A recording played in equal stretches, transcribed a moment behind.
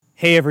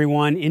Hey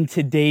everyone, in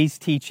today's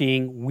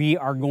teaching, we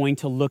are going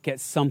to look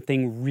at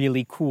something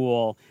really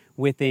cool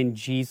within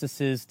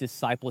Jesus'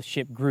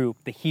 discipleship group.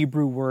 The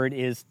Hebrew word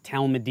is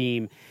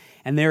talmidim,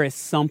 and there is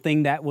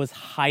something that was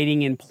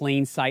hiding in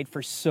plain sight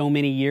for so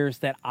many years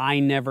that I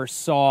never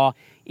saw.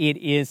 It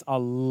is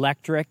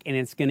electric, and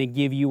it's going to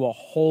give you a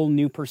whole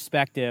new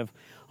perspective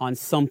on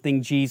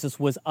something Jesus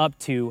was up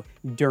to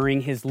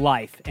during his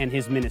life and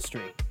his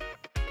ministry.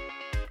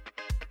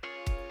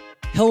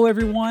 Hello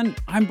everyone,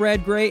 I'm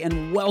Brad Gray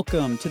and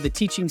welcome to the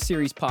Teaching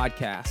Series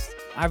podcast.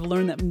 I've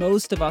learned that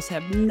most of us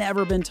have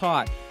never been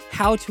taught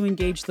how to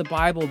engage the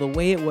Bible the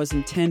way it was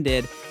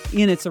intended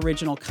in its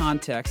original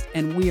context,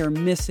 and we are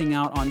missing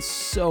out on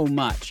so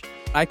much.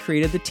 I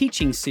created the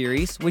Teaching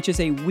Series, which is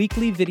a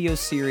weekly video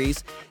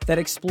series that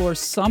explores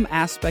some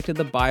aspect of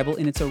the Bible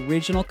in its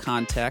original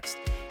context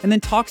and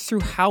then talks through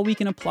how we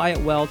can apply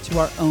it well to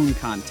our own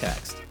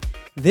context.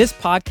 This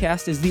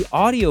podcast is the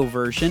audio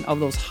version of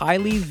those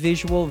highly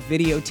visual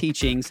video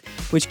teachings,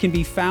 which can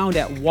be found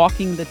at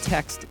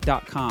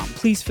walkingthetext.com.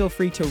 Please feel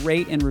free to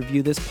rate and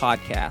review this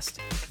podcast.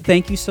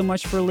 Thank you so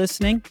much for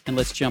listening, and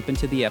let's jump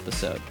into the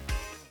episode.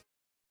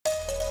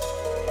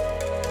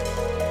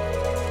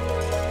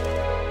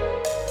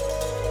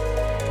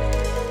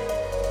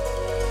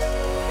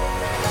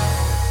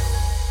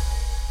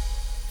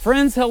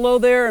 Friends, hello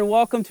there, and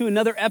welcome to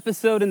another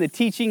episode in the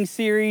Teaching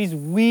Series.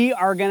 We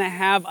are going to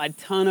have a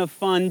ton of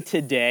fun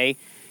today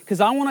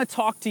because I want to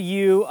talk to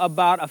you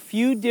about a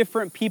few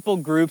different people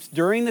groups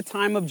during the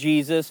time of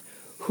Jesus,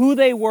 who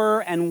they were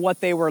and what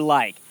they were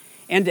like.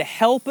 And to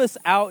help us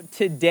out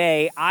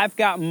today, I've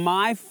got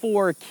my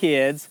 4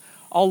 kids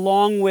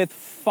along with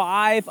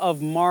 5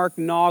 of Mark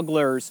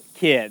Nogler's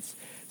kids.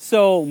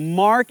 So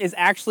Mark is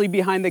actually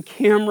behind the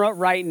camera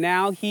right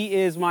now. He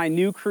is my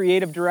new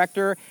creative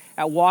director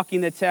at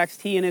Walking the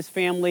Text. He and his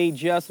family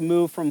just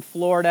moved from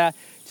Florida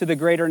to the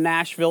greater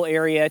Nashville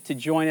area to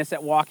join us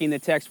at Walking the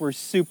Text. We're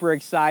super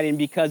excited, and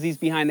because he's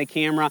behind the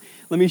camera,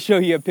 let me show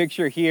you a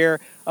picture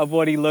here of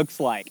what he looks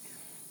like.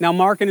 Now,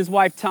 Mark and his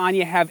wife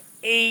Tanya have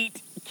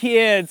 8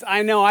 kids.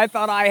 I know, I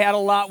thought I had a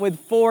lot with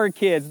 4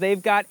 kids.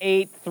 They've got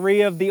 8.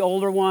 3 of the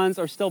older ones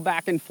are still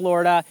back in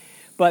Florida,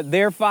 but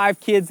their 5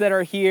 kids that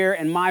are here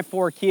and my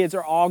 4 kids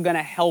are all going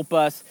to help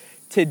us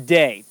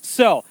today.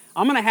 So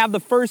I'm going to have the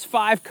first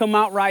 5 come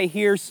out right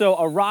here. So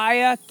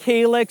Araya,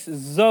 Calix,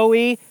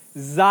 Zoe,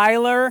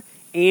 Zyler,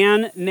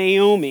 and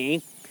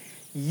Naomi.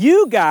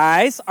 You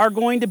guys are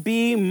going to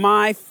be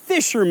my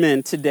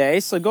fishermen today.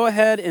 So go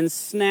ahead and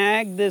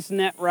snag this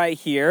net right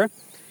here.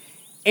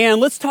 And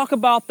let's talk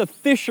about the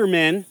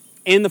fishermen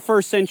in the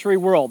first century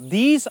world.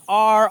 These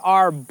are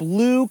our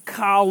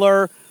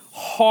blue-collar,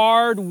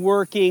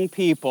 hard-working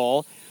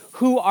people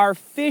who are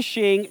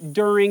fishing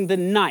during the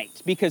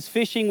night, because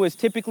fishing was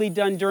typically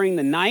done during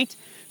the night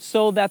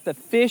so that the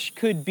fish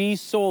could be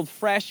sold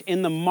fresh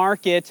in the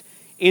market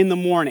in the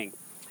morning.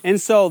 And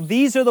so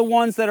these are the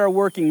ones that are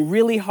working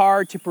really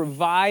hard to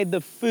provide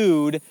the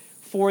food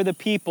for the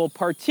people,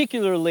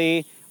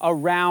 particularly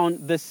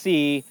around the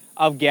Sea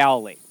of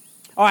Galilee.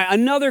 All right,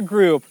 another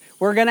group,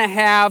 we're going to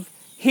have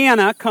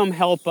Hannah come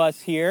help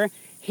us here.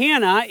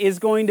 Hannah is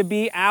going to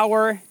be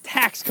our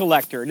tax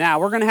collector. Now,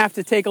 we're going to have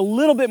to take a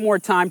little bit more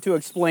time to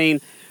explain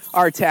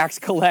our tax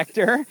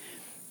collector.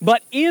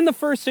 But in the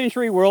first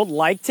century world,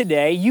 like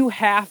today, you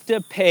have to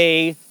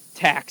pay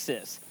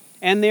taxes.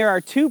 And there are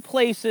 2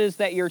 places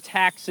that your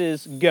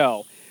taxes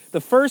go.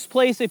 The first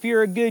place, if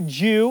you're a good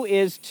Jew,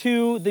 is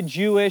to the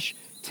Jewish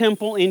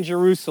temple in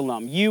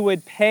Jerusalem. You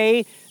would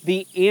pay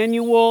the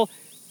annual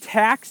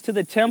tax to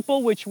the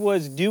temple, which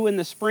was due in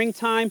the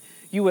springtime.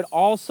 You would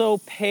also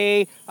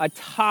pay a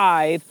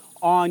tithe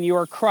on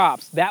your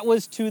crops. That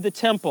was to the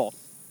temple.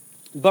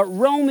 But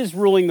Rome is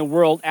ruling the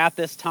world at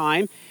this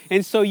time,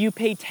 and so you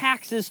pay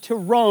taxes to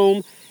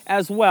Rome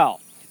as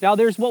well. Now,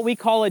 there's what we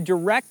call a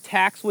direct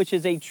tax, which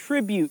is a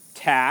tribute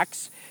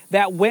tax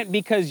that went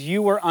because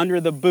you were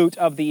under the boot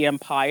of the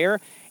empire,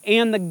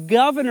 and the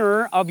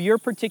governor of your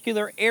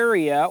particular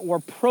area, or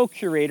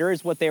procurator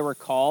is what they were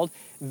called,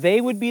 they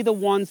would be the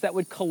ones that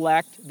would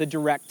collect the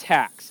direct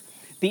tax.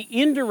 The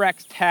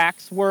indirect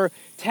tax were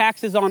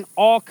taxes on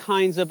all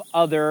kinds of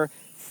other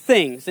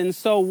things. And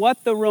so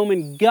what the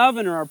Roman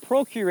governor or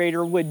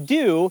procurator would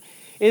do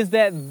is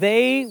that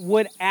they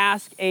would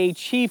ask a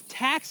chief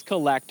tax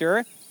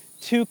collector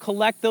to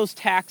collect those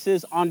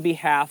taxes on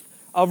behalf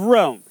of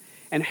Rome.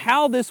 And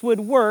how this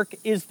would work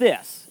is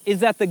this, is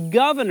that the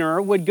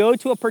governor would go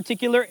to a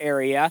particular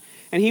area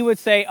and he would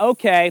say,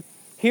 okay,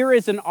 here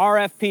is an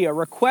RFP, a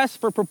request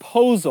for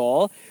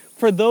proposal,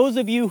 for those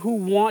of you who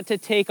want to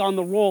take on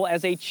the role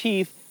as a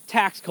chief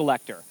tax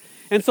collector.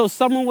 And so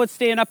someone would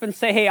stand up and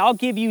say, hey, I'll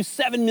give you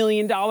 $7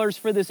 million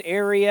for this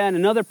area. And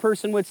another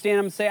person would stand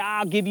up and say,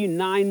 I'll give you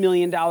 $9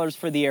 million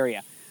for the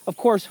area. Of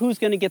course, who's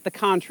going to get the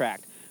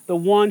contract? The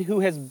one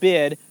who has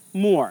bid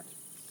more.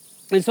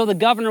 And so the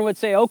governor would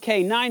say,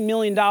 okay, $9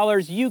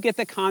 million, you get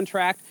the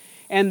contract.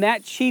 And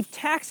that chief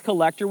tax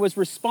collector was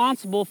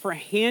responsible for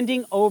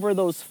handing over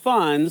those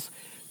funds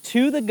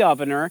to the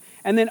governor,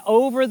 and then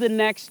over the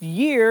next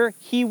year,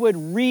 he would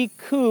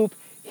recoup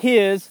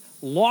his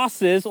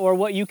losses, or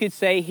what you could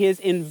say his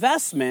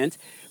investment,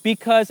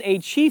 because a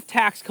chief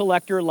tax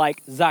collector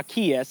like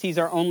Zacchaeus, he's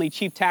our only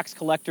chief tax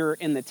collector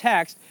in the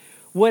text,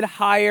 would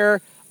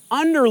hire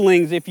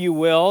underlings, if you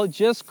will,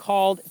 just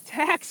called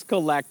tax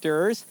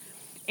collectors.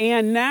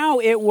 And now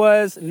it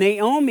was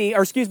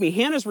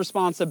Hannah's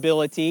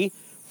responsibility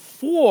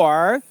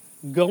for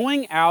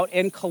going out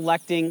and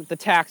collecting the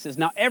taxes.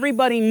 Now,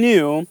 everybody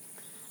knew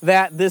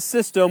that this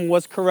system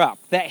was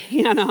corrupt, that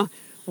Hannah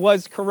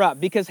was corrupt,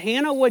 because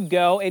Hannah would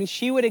go and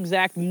she would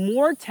exact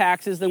more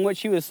taxes than what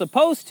she was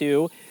supposed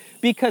to,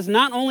 because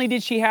not only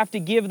did she have to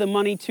give the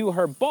money to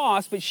her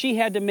boss, but she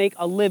had to make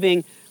a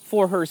living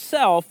for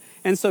herself.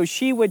 And so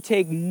she would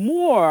take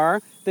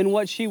more than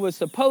what she was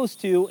supposed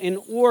to in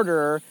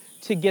order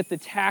to get the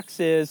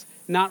taxes,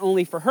 not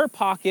only for her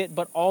pocket,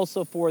 but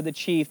also for the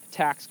chief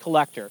tax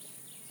collector.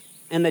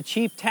 And the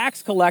chief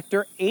tax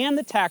collector and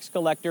the tax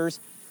collectors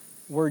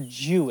were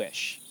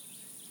Jewish,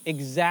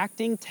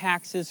 exacting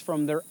taxes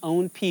from their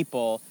own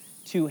people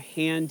to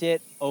hand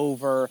it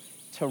over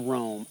to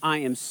Rome. I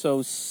am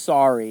so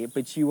sorry,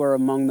 but you are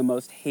among the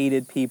most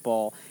hated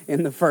people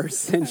in the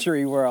first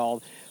century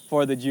world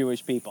for the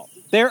Jewish people.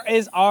 There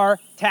is our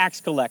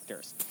tax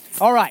collectors.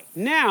 All right,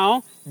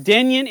 now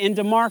Denyon and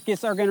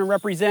DeMarcus are going to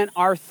represent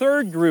our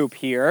third group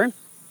here.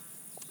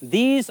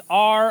 These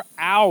are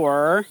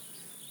our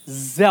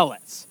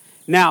zealots.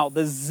 Now,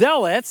 the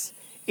zealots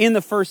in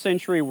the first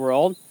century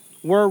world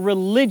were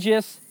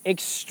religious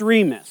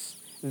extremists.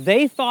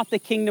 They thought the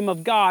kingdom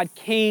of God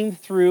came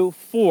through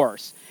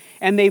force.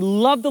 And they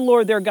loved the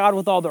Lord their God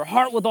with all their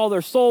heart, with all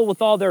their soul,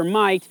 with all their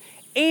might.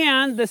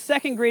 And the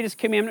second greatest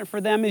commandment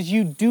for them is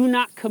you do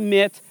not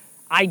commit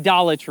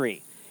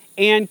idolatry.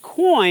 And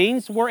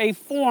coins were a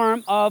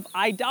form of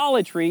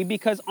idolatry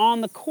because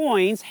on the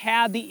coins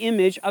had the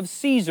image of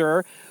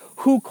Caesar,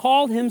 who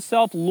called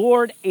himself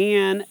Lord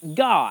and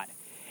God.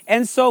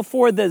 And so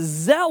for the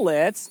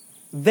zealots,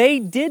 they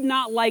did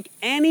not like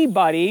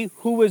anybody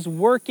who was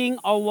working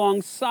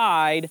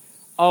alongside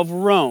of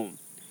Rome.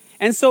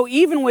 And so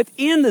even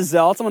within the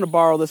zealots, I'm going to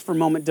borrow this for a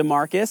moment,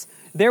 DeMarcus,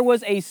 there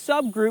was a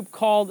subgroup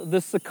called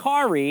the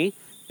Sicarii,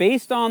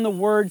 based on the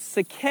word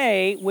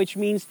Sicae, which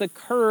means the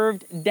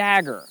curved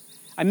dagger.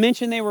 I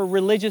mentioned they were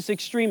religious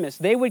extremists.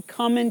 They would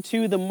come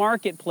into the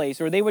marketplace,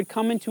 or they would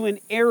come into an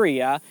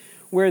area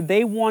where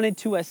they wanted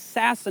to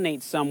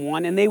assassinate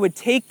someone, and they would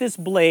take this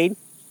blade,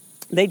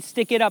 they'd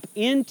stick it up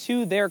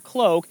into their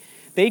cloak,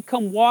 they'd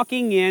come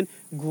walking in,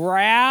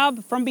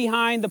 grab from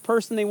behind the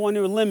person they want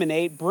to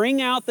eliminate,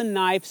 bring out the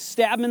knife,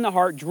 stab them in the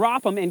heart,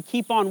 drop them, and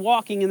keep on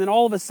walking. And then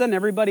all of a sudden,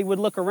 everybody would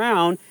look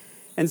around,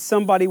 and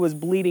somebody was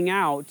bleeding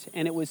out,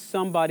 and it was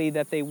somebody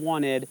that they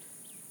wanted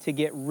to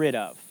get rid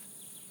of.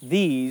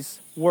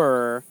 These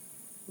were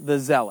the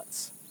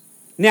zealots.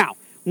 Now,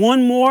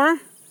 one more.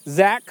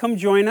 Zach, come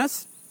join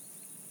us.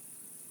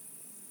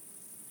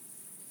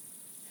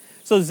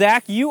 So,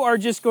 Zach, you are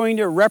just going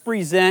to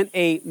represent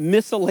a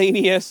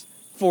miscellaneous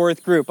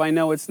fourth group. I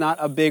know it's not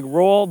a big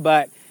role,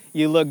 but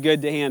you look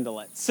good to handle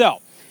it. So,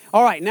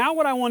 all right, now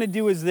what I want to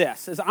do is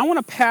this, is I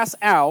want to pass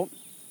out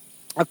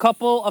a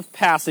couple of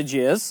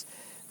passages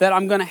that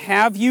I'm going to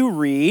have you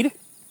read.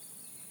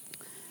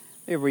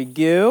 There we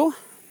go.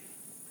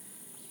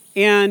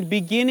 And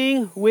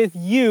beginning with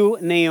you,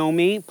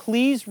 Naomi,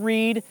 please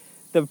read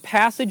the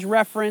passage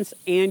reference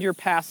and your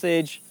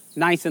passage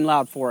nice and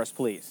loud for us,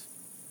 please.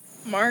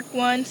 Mark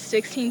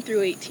 1:16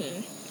 through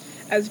 18.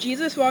 As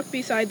Jesus walked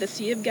beside the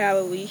Sea of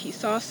Galilee, he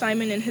saw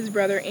Simon and his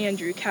brother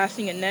Andrew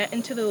casting a net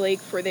into the lake,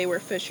 for they were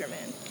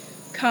fishermen.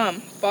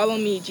 "Come, follow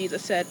me,"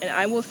 Jesus said, "and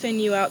I will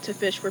send you out to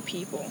fish for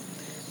people."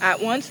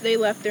 At once they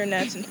left their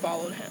nets and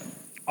followed him.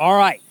 All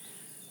right.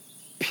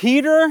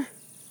 Peter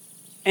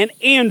and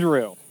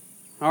Andrew.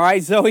 All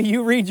right, Zoe,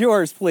 you read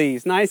yours,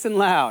 please. Nice and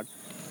loud.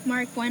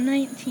 Mark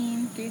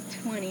 1:19 through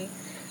 20.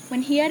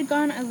 When he had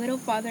gone a little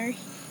farther,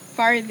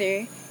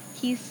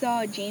 he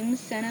saw James,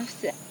 son of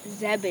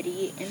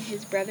Zebedee, and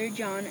his brother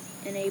John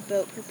in a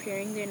boat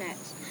preparing their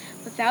nets.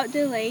 Without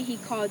delay, he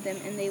called them,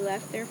 and they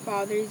left their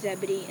father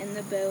Zebedee in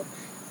the boat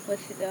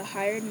with the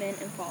hired men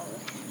and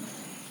followed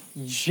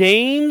him.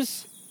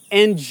 James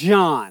and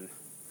John.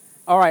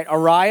 All right,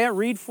 Araya,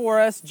 read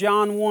for us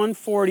John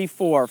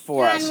 1:44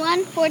 for us.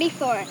 John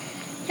 1:44.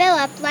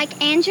 Philip,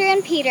 like Andrew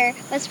and Peter,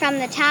 was from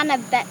the town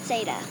of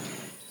Bethsaida.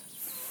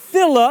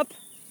 Philip,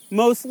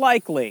 most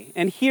likely.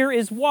 And here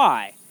is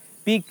why.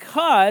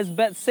 Because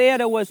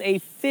Bethsaida was a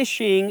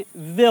fishing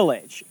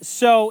village.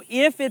 So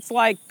if it's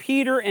like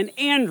Peter and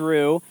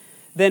Andrew,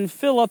 then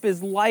Philip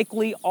is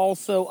likely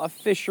also a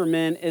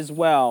fisherman as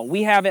well.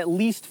 We have at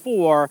least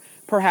 4,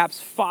 perhaps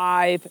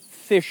 5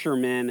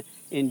 fishermen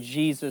in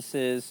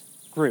Jesus'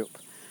 group.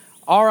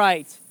 All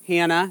right,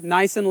 Hannah,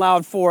 nice and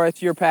loud for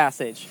us, your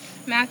passage.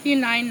 Matthew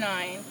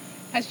 9:9.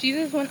 As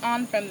Jesus went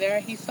on from there,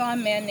 he saw a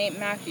man named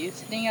Matthew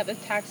sitting at the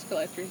tax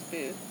collector's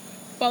booth.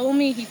 "Follow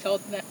me," he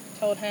told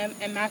him,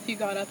 and Matthew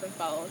got up and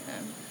followed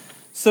him.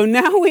 So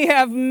now we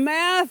have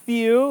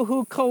Matthew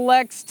who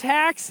collects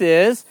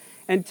taxes,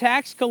 And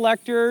tax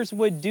collectors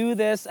would do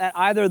this at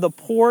either the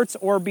ports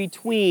or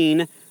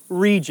between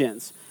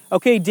regions.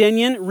 Okay,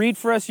 Dinian, read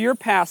for us your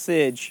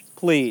passage,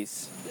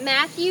 please.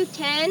 Matthew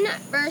 10,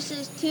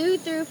 verses 2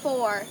 through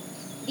 4.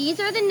 These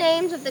are the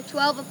names of the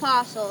 12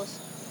 apostles.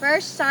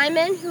 First,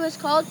 Simon, who is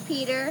called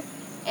Peter,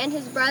 and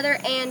his brother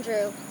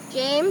Andrew.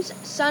 James,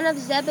 son of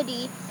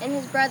Zebedee, and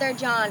his brother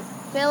John.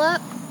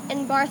 Philip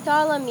and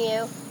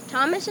Bartholomew.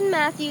 Thomas and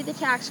Matthew, the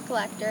tax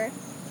collector.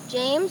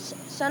 James,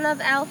 son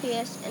of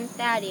Alphaeus, and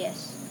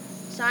Thaddeus.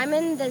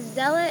 Simon the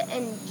Zealot,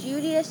 and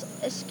Judas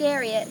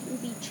Iscariot, who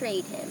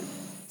betrayed him.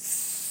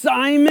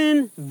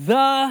 Simon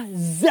the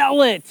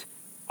Zealot.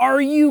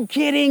 Are you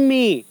kidding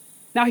me?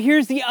 Now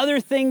here's the other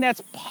thing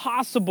that's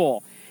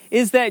possible,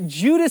 is that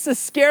Judas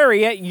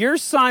Iscariot, you're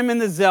Simon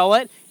the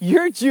Zealot,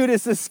 you're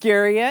Judas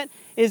Iscariot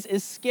is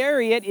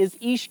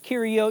Ish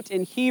Kiriot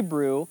in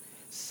Hebrew.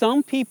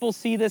 Some people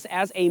see this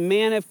as a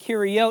man of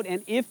Kiriot,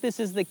 and if this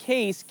is the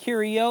case,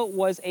 Kiriot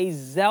was a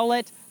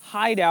zealot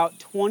hideout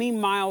 20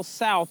 miles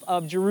south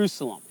of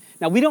Jerusalem.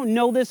 Now, we don't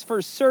know this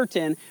for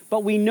certain,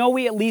 but we know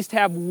we at least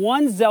have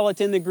one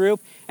zealot in the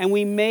group, and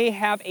we may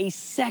have a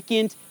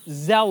second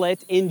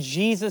zealot in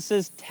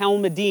Jesus'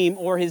 Talmudim,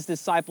 or his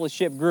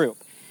discipleship group.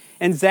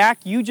 And Zach,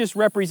 you just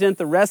represent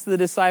the rest of the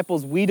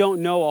disciples. We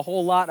don't know a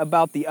whole lot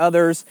about the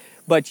others,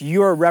 but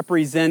you're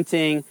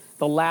representing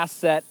the last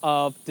set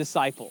of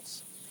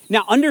disciples.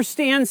 Now,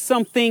 understand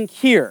something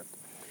here.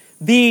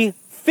 The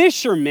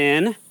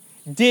fishermen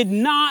did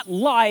not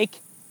like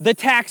the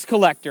tax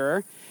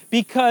collector,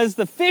 because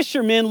the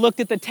fishermen looked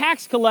at the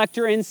tax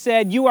collector and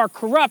said, "You are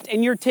corrupt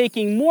and you're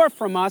taking more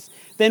from us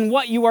than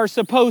what you are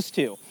supposed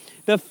to."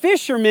 The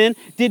fishermen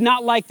did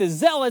not like the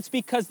zealots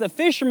because the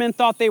fishermen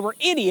thought they were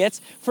idiots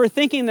for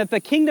thinking that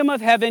the kingdom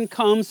of heaven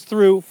comes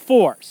through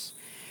force.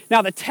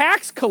 Now, the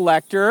tax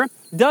collector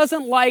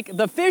doesn't like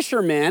the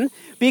fishermen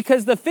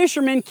because the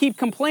fishermen keep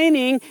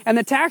complaining, and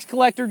the tax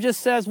collector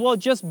just says, "Well,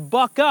 just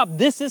buck up.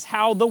 This is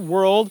how the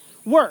world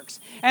works."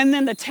 And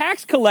then the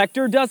tax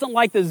collector doesn't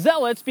like the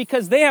zealots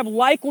because they have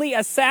likely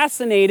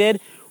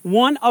assassinated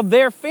one of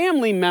their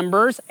family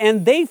members,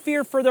 and they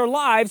fear for their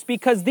lives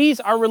because these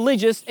are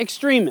religious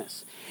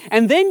extremists.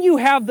 And then you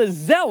have the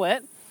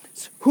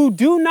zealots who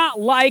do not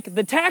like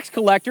the tax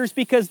collectors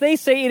because they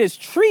say it is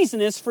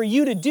treasonous for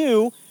you to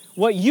do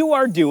what you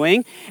are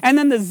doing. And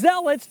then the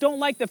zealots don't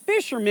like the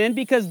fishermen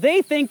because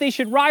they think they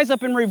should rise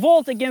up and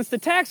revolt against the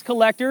tax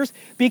collectors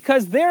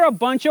because they're a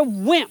bunch of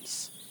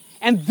wimps.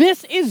 And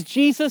this is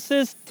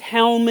Jesus'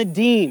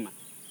 Talmudim.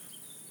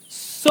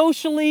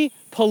 Socially,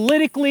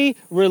 politically,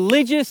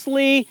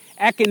 religiously,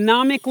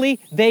 economically,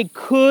 they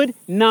could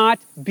not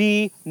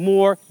be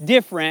more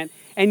different.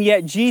 And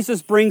yet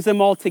Jesus brings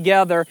them all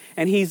together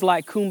and he's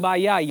like,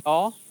 "Kumbaya,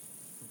 y'all."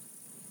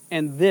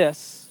 And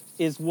this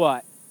is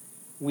what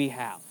we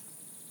have.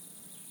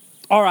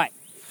 All right.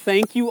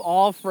 Thank you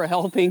all for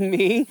helping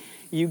me.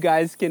 You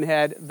guys can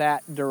head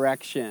that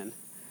direction.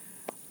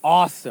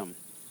 Awesome.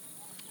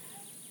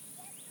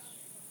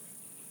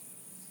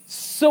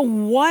 So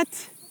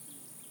what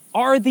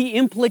are the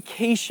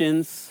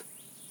implications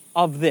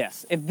of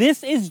this? If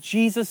this is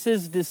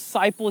Jesus'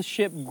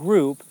 discipleship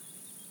group,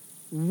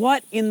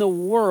 what in the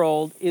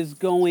world is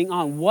going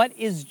on? What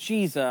is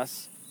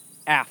Jesus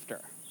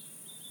after?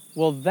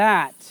 Well,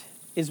 that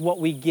is what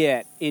we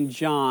get in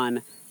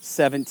John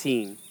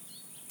 17.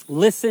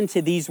 Listen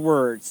to these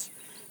words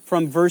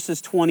from verses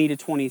 20 to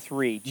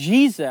 23.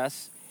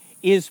 Jesus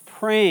is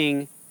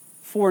praying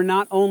for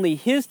not only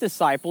his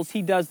disciples,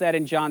 he does that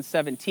in John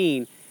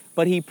 17,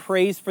 but he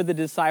prays for the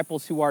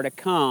disciples who are to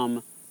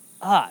come,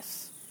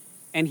 us.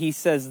 And he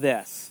says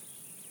this,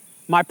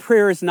 "My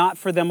prayer is not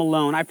for them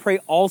alone. I pray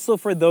also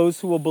for those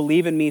who will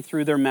believe in me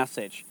through their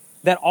message,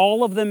 that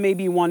all of them may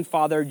be one,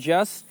 Father,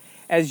 just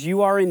as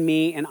you are in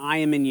me and I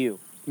am in you.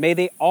 May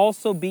they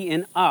also be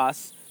in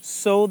us,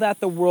 so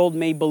that the world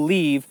may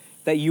believe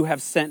that you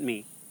have sent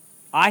me.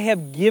 I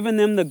have given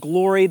them the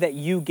glory that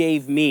you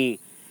gave me,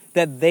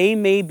 that they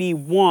may be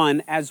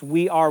one as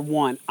we are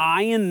one,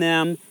 I in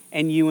them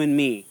and you in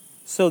me,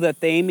 so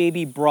that they may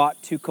be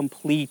brought to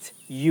complete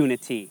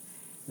unity.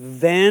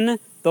 Then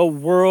the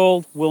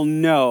world will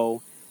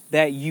know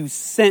that you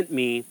sent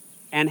me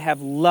and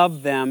have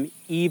loved them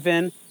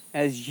even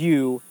as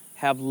you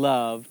have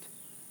loved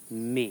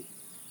me."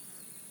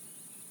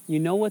 You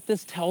know what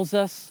this tells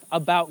us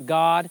about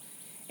God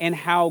and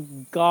how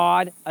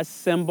God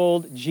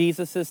assembled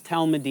Jesus'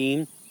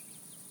 Talmudim?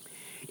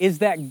 Is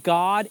that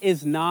God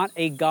is not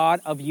a God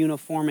of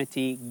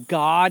uniformity.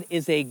 God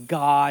is a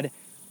God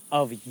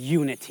of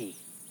unity.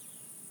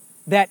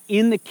 That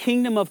in the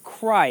kingdom of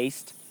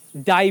Christ,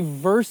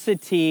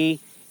 diversity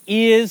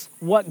is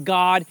what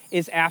God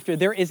is after.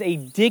 There is a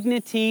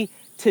dignity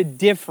to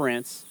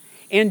difference,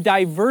 and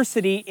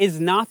diversity is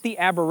not the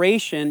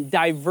aberration.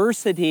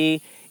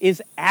 Diversity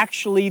is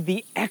actually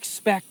the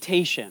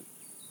expectation.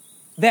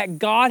 That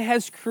God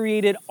has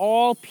created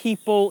all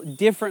people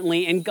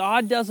differently, and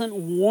God doesn't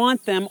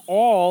want them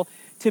all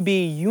to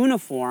be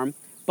uniform,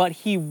 but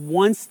he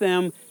wants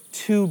them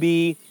to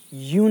be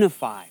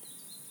unified.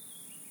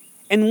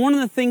 And one of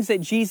the things that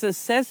Jesus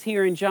says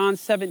here in John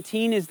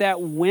 17 is that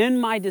when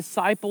my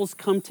disciples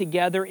come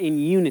together in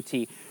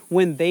unity,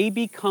 when they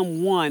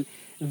become one,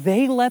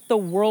 they let the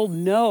world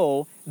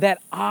know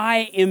that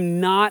I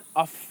am not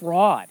a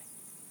fraud,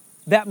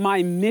 that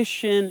my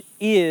mission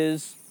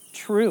is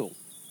true.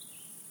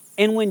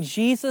 And when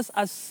Jesus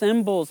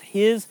assembles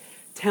his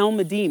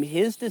Talmudim,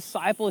 his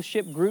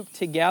discipleship group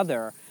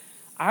together,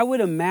 I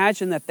would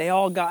imagine that they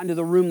all got into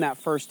the room that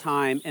first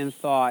time and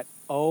thought,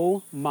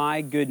 oh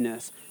my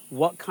goodness,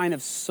 what kind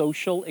of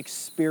social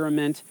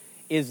experiment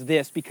is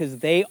this? Because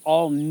they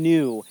all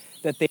knew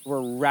that they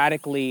were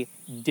radically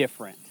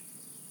different.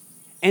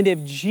 And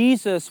if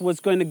Jesus was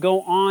going to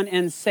go on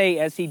and say,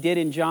 as he did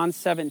in John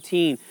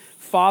 17,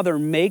 Father,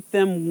 make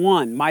them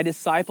one, my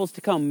disciples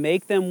to come,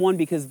 make them one,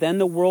 because then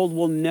the world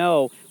will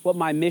know what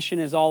my mission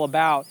is all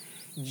about.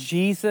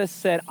 Jesus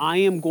said, I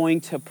am going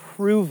to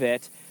prove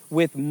it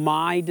with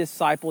my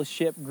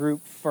discipleship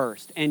group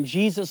first. And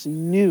Jesus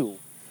knew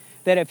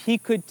that if he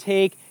could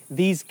take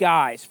these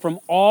guys from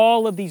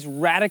all of these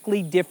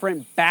radically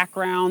different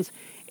backgrounds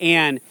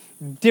and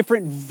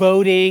different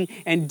voting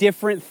and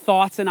different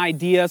thoughts and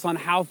ideas on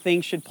how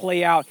things should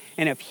play out,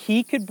 and if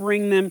he could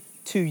bring them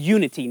to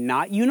unity,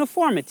 not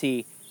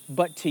uniformity,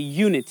 but to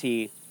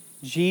unity,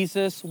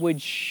 Jesus would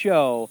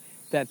show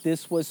that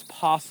this was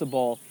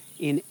possible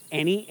in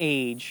any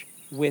age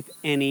with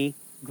any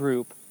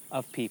group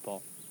of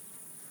people.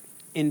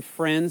 And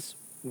friends,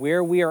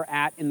 where we are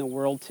at in the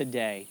world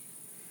today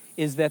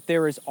is that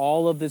there is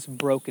all of this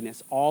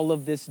brokenness, all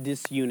of this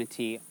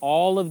disunity,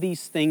 all of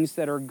these things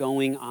that are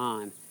going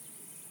on.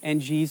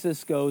 And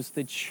Jesus goes,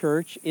 the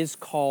church is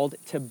called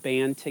to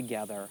band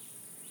together,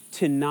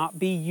 to not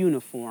be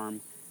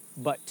uniform,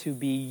 but to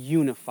be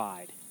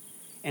unified.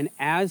 And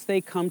as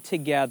they come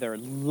together,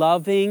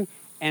 loving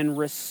and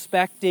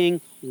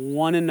respecting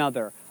one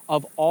another,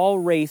 of all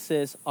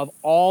races, of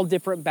all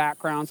different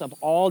backgrounds, of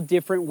all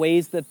different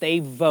ways that they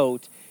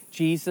vote,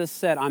 Jesus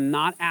said, I'm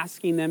not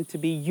asking them to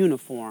be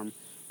uniform,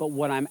 but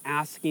what I'm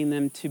asking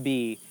them to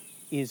be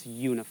is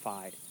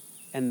unified.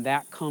 And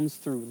that comes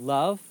through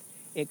love.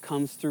 It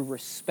comes through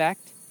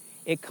respect.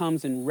 It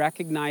comes in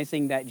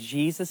recognizing that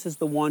Jesus is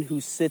the one who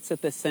sits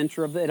at the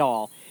center of it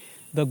all.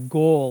 The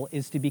goal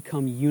is to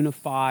become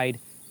unified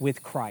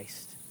with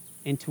Christ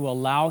and to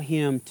allow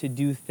him to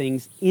do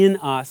things in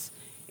us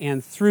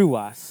and through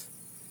us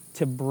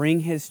to bring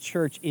his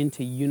church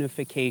into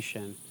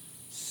unification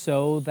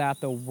so that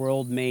the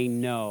world may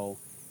know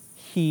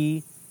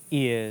he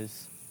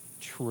is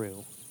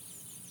true.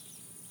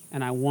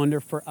 And I wonder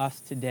for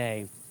us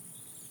today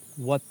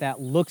what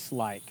that looks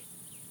like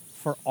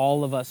for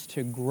all of us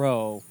to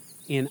grow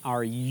in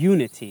our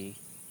unity,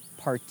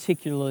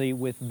 particularly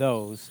with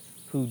those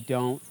who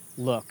don't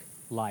look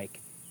like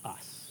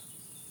us.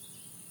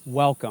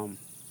 Welcome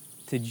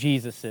to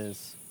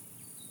Jesus's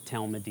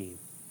Talmudim.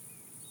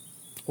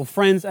 Well,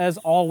 friends, as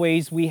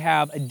always, we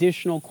have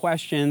additional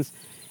questions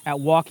at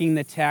Walking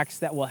the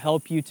Text that will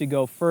help you to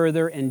go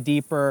further and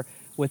deeper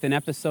with an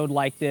episode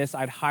like this.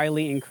 I'd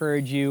highly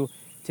encourage you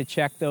to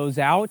check those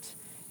out.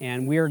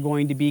 And we are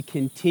going to be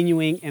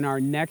continuing in our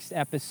next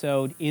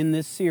episode in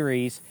this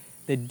series,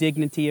 The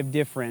Dignity of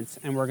Difference.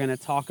 And we're going to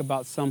talk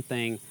about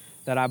something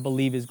that I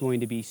believe is going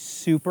to be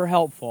super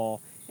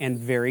helpful and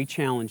very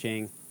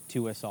challenging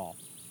to us all.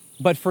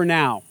 But for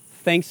now,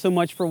 thanks so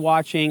much for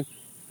watching.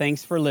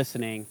 Thanks for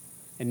listening.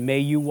 And may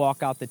you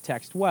walk out the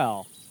text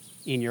well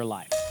in your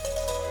life.